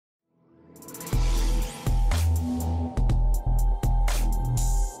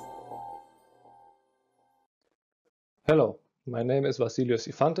Hello, my name is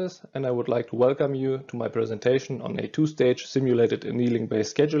Yfantis and I would like to welcome you to my presentation on a two-stage simulated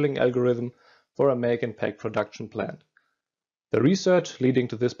annealing-based scheduling algorithm for a make and pack production plant. The research leading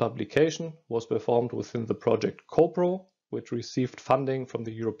to this publication was performed within the project CoPro, which received funding from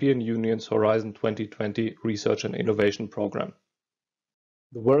the European Union's Horizon 2020 Research and Innovation Programme.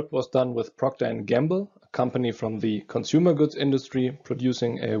 The work was done with Procter Gamble, a company from the consumer goods industry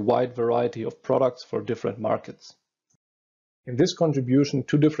producing a wide variety of products for different markets. In this contribution,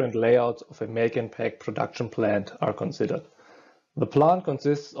 two different layouts of a make and pack production plant are considered. The plant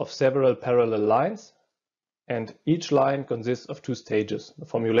consists of several parallel lines, and each line consists of two stages, the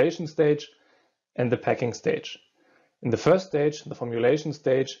formulation stage and the packing stage. In the first stage, the formulation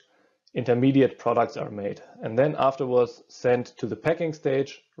stage, intermediate products are made and then afterwards sent to the packing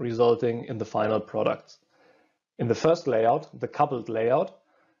stage, resulting in the final products. In the first layout, the coupled layout,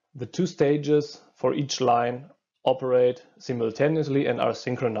 the two stages for each line operate simultaneously and are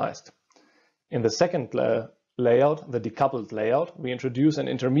synchronized. In the second layout, the decoupled layout, we introduce an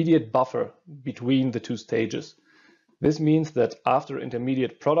intermediate buffer between the two stages. This means that after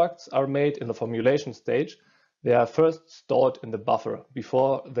intermediate products are made in the formulation stage, they are first stored in the buffer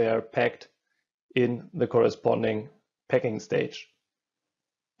before they are packed in the corresponding packing stage.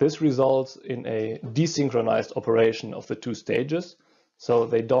 This results in a desynchronized operation of the two stages, so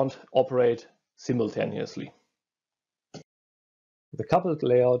they don't operate simultaneously. The coupled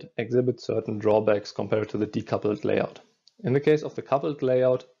layout exhibits certain drawbacks compared to the decoupled layout. In the case of the coupled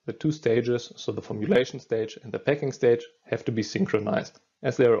layout, the two stages, so the formulation stage and the packing stage, have to be synchronized,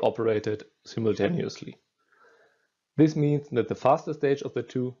 as they are operated simultaneously. This means that the faster stage of the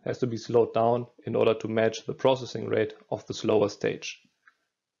two has to be slowed down in order to match the processing rate of the slower stage.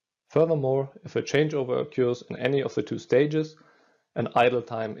 Furthermore, if a changeover occurs in any of the two stages, an idle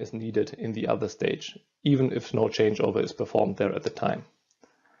time is needed in the other stage, even if no changeover is performed there at the time.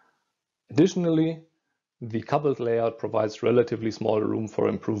 Additionally, the coupled layout provides relatively small room for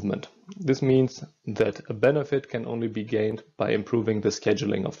improvement. This means that a benefit can only be gained by improving the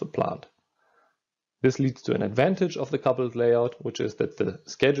scheduling of the plant. This leads to an advantage of the coupled layout, which is that the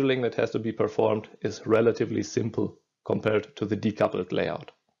scheduling that has to be performed is relatively simple compared to the decoupled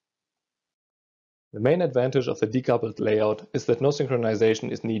layout. The main advantage of the decoupled layout is that no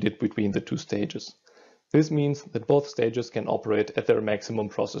synchronization is needed between the two stages. This means that both stages can operate at their maximum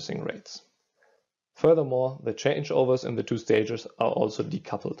processing rates. Furthermore, the changeovers in the two stages are also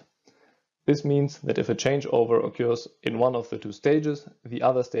decoupled. This means that if a changeover occurs in one of the two stages, the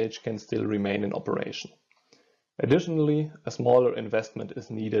other stage can still remain in operation. Additionally, a smaller investment is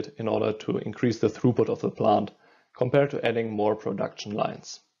needed in order to increase the throughput of the plant compared to adding more production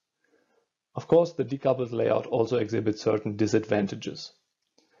lines. Of course, the decoupled layout also exhibits certain disadvantages.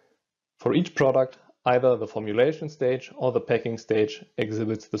 For each product, either the formulation stage or the packing stage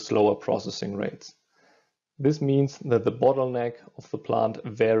exhibits the slower processing rates. This means that the bottleneck of the plant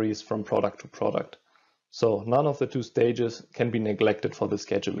varies from product to product, so none of the two stages can be neglected for the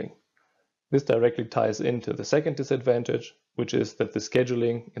scheduling. This directly ties into the second disadvantage, which is that the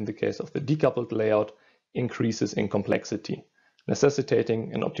scheduling, in the case of the decoupled layout, increases in complexity,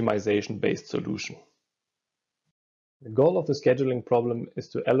 necessitating an optimization-based solution. The goal of the scheduling problem is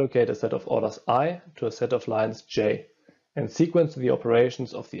to allocate a set of orders I to a set of lines j and sequence the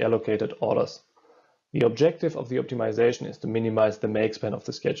operations of the allocated orders. The objective of the optimization is to minimize the make span of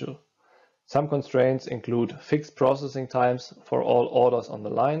the schedule. Some constraints include fixed processing times for all orders on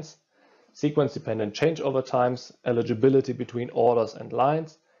the lines, sequence-dependent changeover times, eligibility between orders and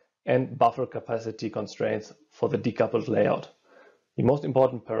lines, and buffer capacity constraints for the decoupled layout. The most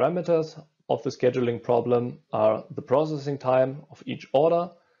important parameters of the scheduling problem are the processing time of each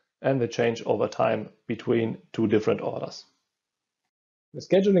order and the changeover time between two different orders. The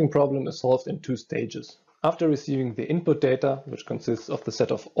scheduling problem is solved in two stages. After receiving the input data, which consists of the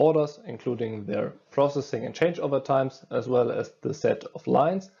set of orders, including their processing and changeover times, as well as the set of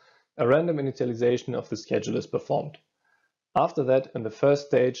lines, a random initialization of the schedule is performed. After that, in the first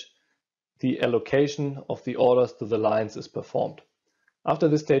stage, the allocation of the orders to the lines is performed. After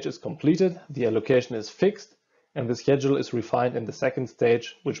this stage is completed, the allocation is fixed and the schedule is refined in the second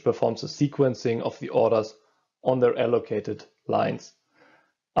stage, which performs a sequencing of the orders on their allocated lines.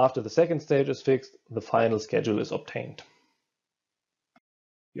 After the second stage is fixed, the final schedule is obtained.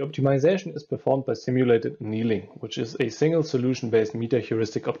 The optimization is performed by simulated annealing, which is a single solution-based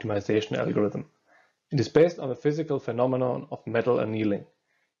meta-heuristic optimization algorithm. It is based on the physical phenomenon of metal annealing,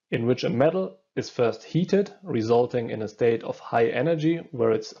 in which a metal is first heated, resulting in a state of high energy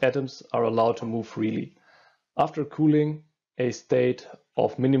where its atoms are allowed to move freely. After cooling, a state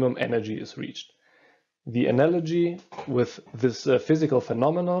of minimum energy is reached. The analogy with this physical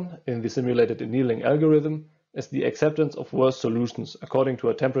phenomenon in the simulated annealing algorithm is the acceptance of worst solutions according to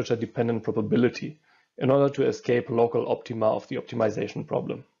a temperature-dependent probability in order to escape local optima of the optimization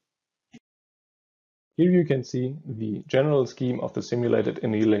problem. Here you can see the general scheme of the simulated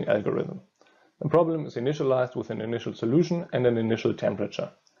annealing algorithm. The problem is initialized with an initial solution and an initial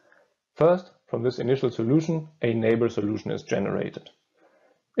temperature. First, from this initial solution, a neighbor solution is generated.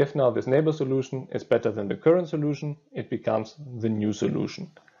 If now this neighbor solution is better than the current solution, it becomes the new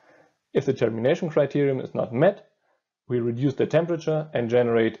solution. If the termination criterion is not met, we reduce the temperature and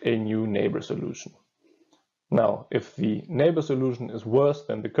generate a new neighbor solution. Now, if the neighbor solution is worse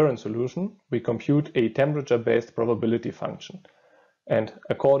than the current solution, we compute a temperature-based probability function. And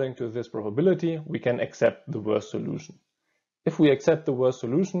according to this probability, we can accept the worst solution. If we accept the worst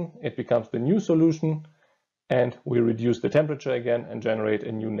solution, it becomes the new solution, and we reduce the temperature again and generate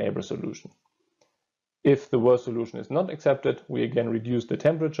a new neighbor solution. If the worst solution is not accepted, we again reduce the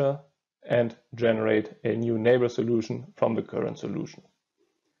temperature and generate a new neighbor solution from the current solution.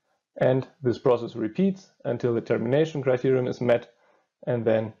 And this process repeats until the termination criterion is met, and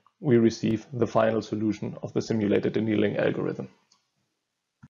then we receive the final solution of the simulated annealing algorithm.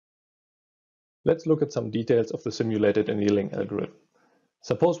 Let's look at some details of the simulated annealing algorithm.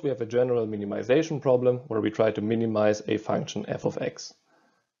 Suppose we have a general minimization problem where we try to minimize a function f of x.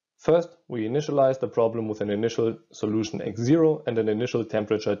 First, we initialize the problem with an initial solution x0 and an initial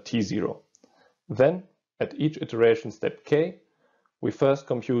temperature T0. Then, at each iteration step k, we first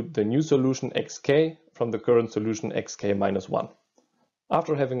compute the new solution xk from the current solution xk minus 1.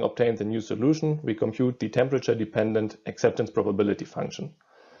 After having obtained the new solution, we compute the temperature-dependent acceptance probability function.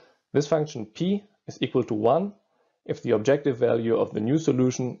 This function p is equal to 1 if the objective value of the new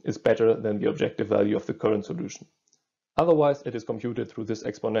solution is better than the objective value of the current solution. Otherwise, it is computed through this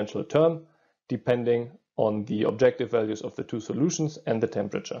exponential term, depending on the objective values of the two solutions and the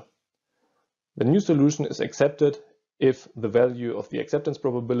temperature. The new solution is accepted if the value of the acceptance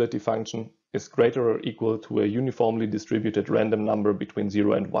probability function is greater or equal to a uniformly distributed random number between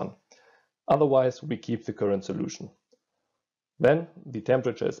 0 and 1. Otherwise, we keep the current solution. Then the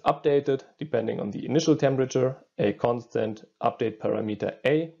temperature is updated depending on the initial temperature, a constant update parameter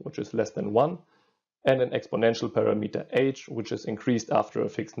a, which is less than 1, and an exponential parameter h, which is increased after a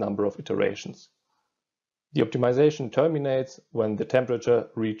fixed number of iterations. The optimization terminates when the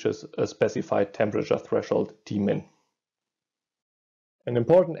temperature reaches a specified temperature threshold Tmin. An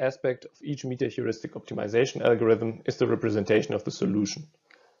important aspect of each meta-heuristic optimization algorithm is the representation of the solution.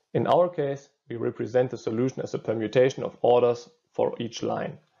 In our case, we represent the solution as a permutation of orders for each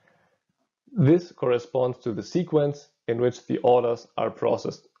line. This corresponds to the sequence in which the orders are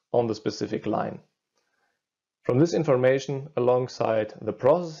processed on the specific line. From this information, alongside the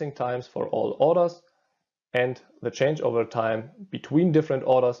processing times for all orders and the changeover time between different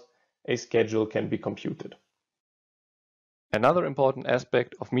orders, a schedule can be computed. Another important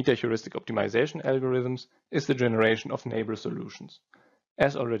aspect of meta-heuristic optimization algorithms is the generation of neighbor solutions.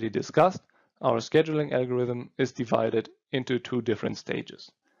 As already discussed, our scheduling algorithm is divided into two different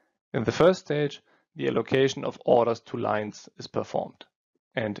stages. In the first stage, the allocation of orders to lines is performed.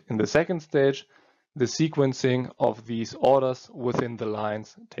 And in the second stage, the sequencing of these orders within the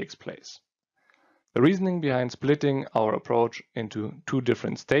lines takes place. The reasoning behind splitting our approach into two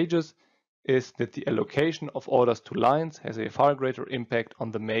different stages is that the allocation of orders to lines has a far greater impact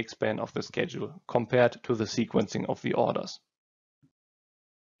on the make span of the schedule compared to the sequencing of the orders.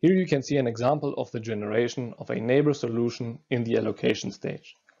 Here you can see an example of the generation of a neighbor solution in the allocation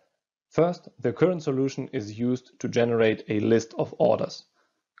stage. First, the current solution is used to generate a list of orders.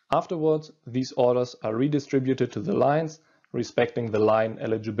 Afterwards, these orders are redistributed to the lines, respecting the line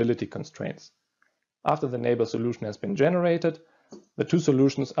eligibility constraints. After the neighbor solution has been generated, the two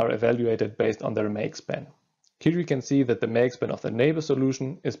solutions are evaluated based on their make span. Here you can see that the make span of the neighbor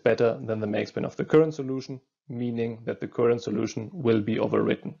solution is better than the make span of the current solution, meaning that the current solution will be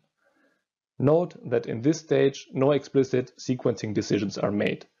overwritten. Note that in this stage, no explicit sequencing decisions are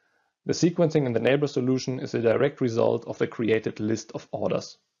made. The sequencing in the neighbor solution is a direct result of the created list of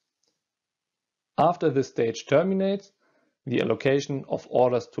orders. After this stage terminates, the allocation of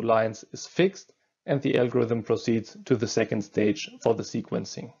orders to lines is fixed, and the algorithm proceeds to the second stage for the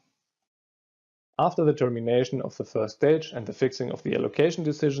sequencing. After the termination of the first stage and the fixing of the allocation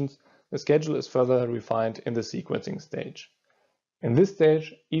decisions, the schedule is further refined in the sequencing stage. In this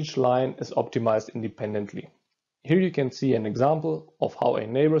stage, each line is optimized independently. Here you can see an example of how a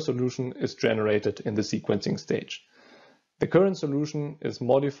neighbor solution is generated in the sequencing stage. The current solution is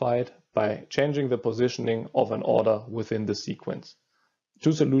modified by changing the positioning of an order within the sequence.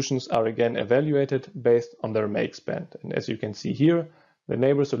 two solutions are again evaluated based on their make spend. And as you can see here, the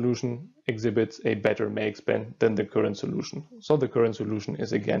neighbor solution exhibits a better make spend than the current solution. So the current solution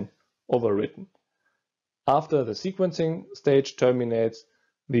is again overwritten. After the sequencing stage terminates,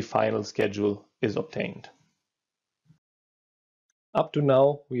 the final schedule is obtained. Up to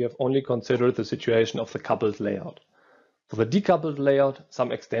now, we have only considered the situation of the coupled layout. For the decoupled layout,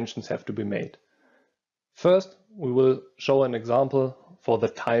 some extensions have to be made. First, we will show an example for the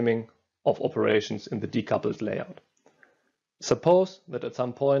timing of operations in the decoupled layout. Suppose that at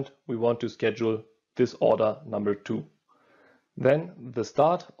some point we want to schedule this order number 2. Then the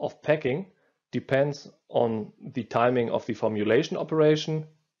start of packing depends on the timing of the formulation operation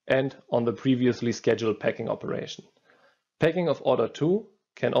and on the previously scheduled packing operation. Packing of order 2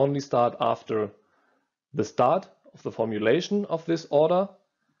 can only start after the start of the formulation of this order,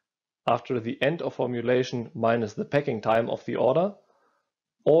 after the end of formulation minus the packing time of the order,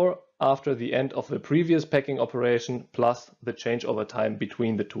 or after the end of the previous packing operation plus the changeover time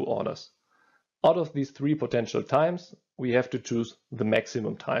between the two orders. Out of these 3 potential times, we have to choose the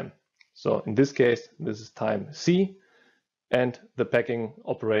maximum time. So in this case, this is time C, and the packing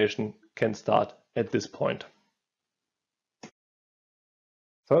operation can start at this point.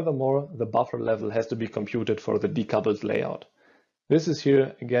 Furthermore, the buffer level has to be computed for the decoupled layout. This is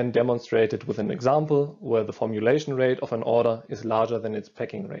here again demonstrated with an example where the formulation rate of an order is larger than its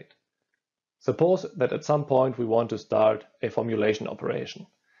packing rate. Suppose that at some point we want to start a formulation operation.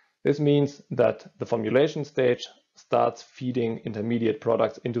 This means that the formulation stage starts feeding intermediate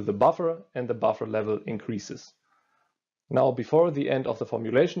products into the buffer and the buffer level increases. Now, before the end of the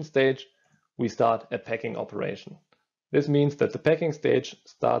formulation stage, we start a packing operation. This means that the packing stage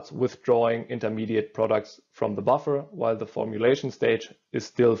starts withdrawing intermediate products from the buffer while the formulation stage is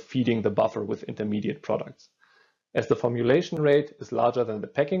still feeding the buffer with intermediate products. As the formulation rate is larger than the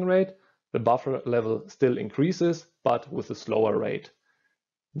packing rate, the buffer level still increases, but with a slower rate.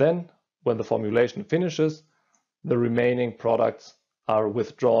 Then, when the formulation finishes, the remaining products are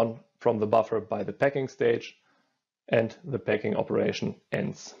withdrawn from the buffer by the packing stage and the packing operation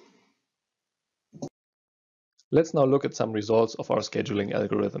ends. Let's now look at some results of our scheduling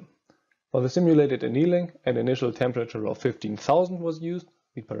algorithm. For the simulated annealing, an initial temperature of 15,000 was used,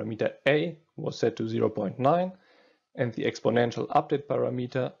 the parameter A was set to 0.9, and the exponential update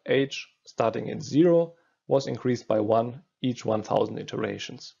parameter H, starting at 0, was increased by 1 each 1,000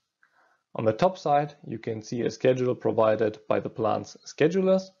 iterations. On the top side, you can see a schedule provided by the plant's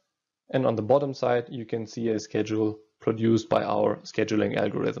schedulers, and on the bottom side, you can see a schedule produced by our scheduling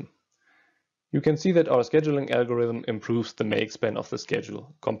algorithm. You can see that our scheduling algorithm improves the make span of the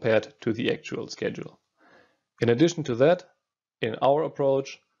schedule compared to the actual schedule. In addition to that, in our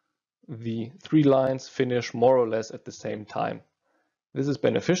approach, the 3 lines finish more or less at the same time. This is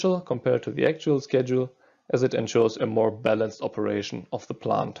beneficial compared to the actual schedule as it ensures a more balanced operation of the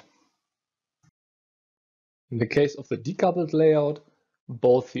plant. In the case of the decoupled layout,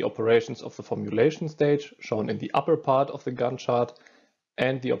 both the operations of the formulation stage, shown in the upper part of the Gantt chart,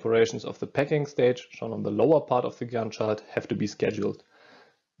 and the operations of the packing stage, shown on the lower part of the Gantt chart, have to be scheduled.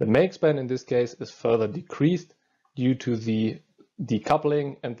 The make span in this case is further decreased due to the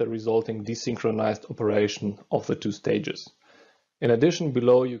decoupling and the resulting desynchronized operation of the 2 stages. In addition,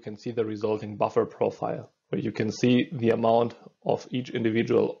 below you can see the resulting buffer profile, where you can see the amount of each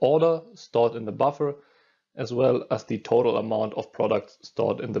individual order stored in the buffer, as well as the total amount of products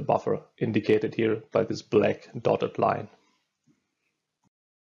stored in the buffer, indicated here by this black dotted line.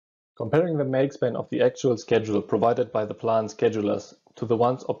 Comparing the make span of the actual schedule provided by the plant schedulers to the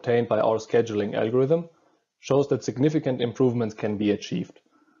ones obtained by our scheduling algorithm shows that significant improvements can be achieved.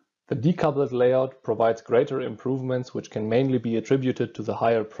 The decoupled layout provides greater improvements which can mainly be attributed to the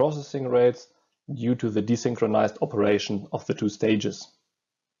higher processing rates due to the desynchronized operation of the 2 stages.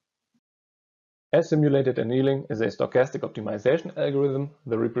 As simulated annealing is a stochastic optimization algorithm,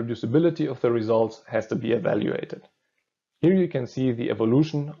 the reproducibility of the results has to be evaluated. Here you can see the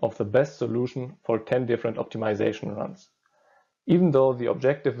evolution of the best solution for 10 different optimization runs. Even though the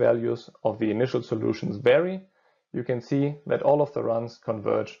objective values of the initial solutions vary, you can see that all of the runs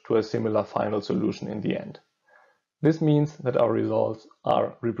converge to a similar final solution in the end. This means that our results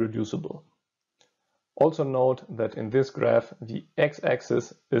are reproducible. Also note that in this graph, the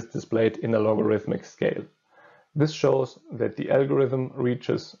x-axis is displayed in a logarithmic scale. This shows that the algorithm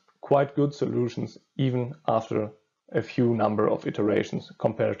reaches quite good solutions even after a few number of iterations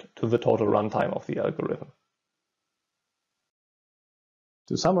compared to the total runtime of the algorithm.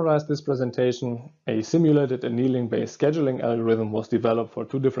 To summarize this presentation, a simulated annealing-based scheduling algorithm was developed for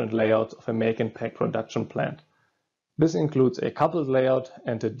 2 different layouts of a make and pack production plant. This includes a coupled layout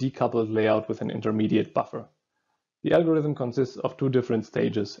and a decoupled layout with an intermediate buffer. The algorithm consists of two different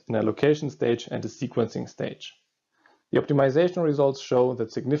stages, an allocation stage and a sequencing stage. The optimization results show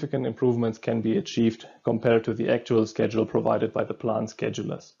that significant improvements can be achieved compared to the actual schedule provided by the plan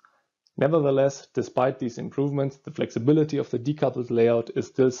schedulers. Nevertheless, despite these improvements, the flexibility of the decoupled layout is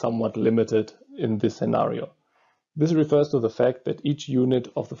still somewhat limited in this scenario. This refers to the fact that each unit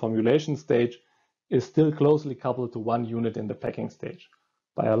of the formulation stage is still closely coupled to one unit in the packing stage.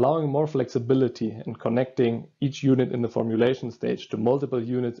 By allowing more flexibility and connecting each unit in the formulation stage to multiple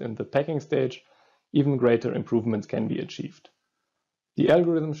units in the packing stage, even greater improvements can be achieved. The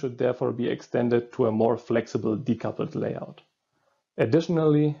algorithm should therefore be extended to a more flexible decoupled layout.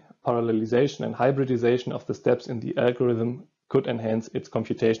 Additionally, parallelization and hybridization of the steps in the algorithm could enhance its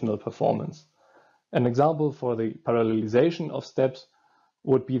computational performance. An example for the parallelization of steps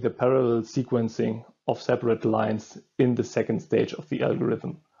would be the parallel sequencing of separate lines in the second stage of the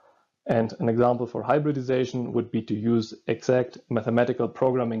algorithm. And an example for hybridization would be to use exact mathematical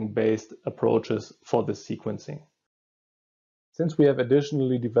programming-based approaches for this sequencing. Since we have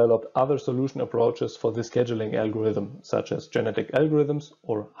additionally developed other solution approaches for the scheduling algorithm, such as genetic algorithms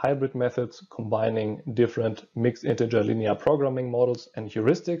or hybrid methods combining different mixed integer linear programming models and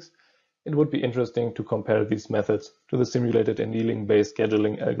heuristics, it would be interesting to compare these methods to the simulated annealing-based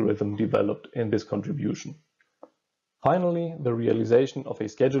scheduling algorithm developed in this contribution. Finally, the realization of a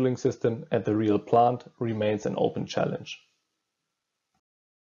scheduling system at the real plant remains an open challenge.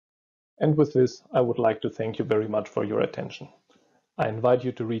 And with this, I would like to thank you very much for your attention. I invite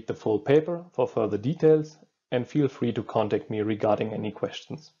you to read the full paper for further details and feel free to contact me regarding any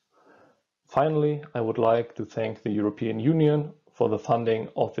questions. Finally, I would like to thank the European Union for the funding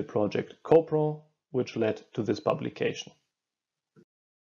of the project CoPro, which led to this publication.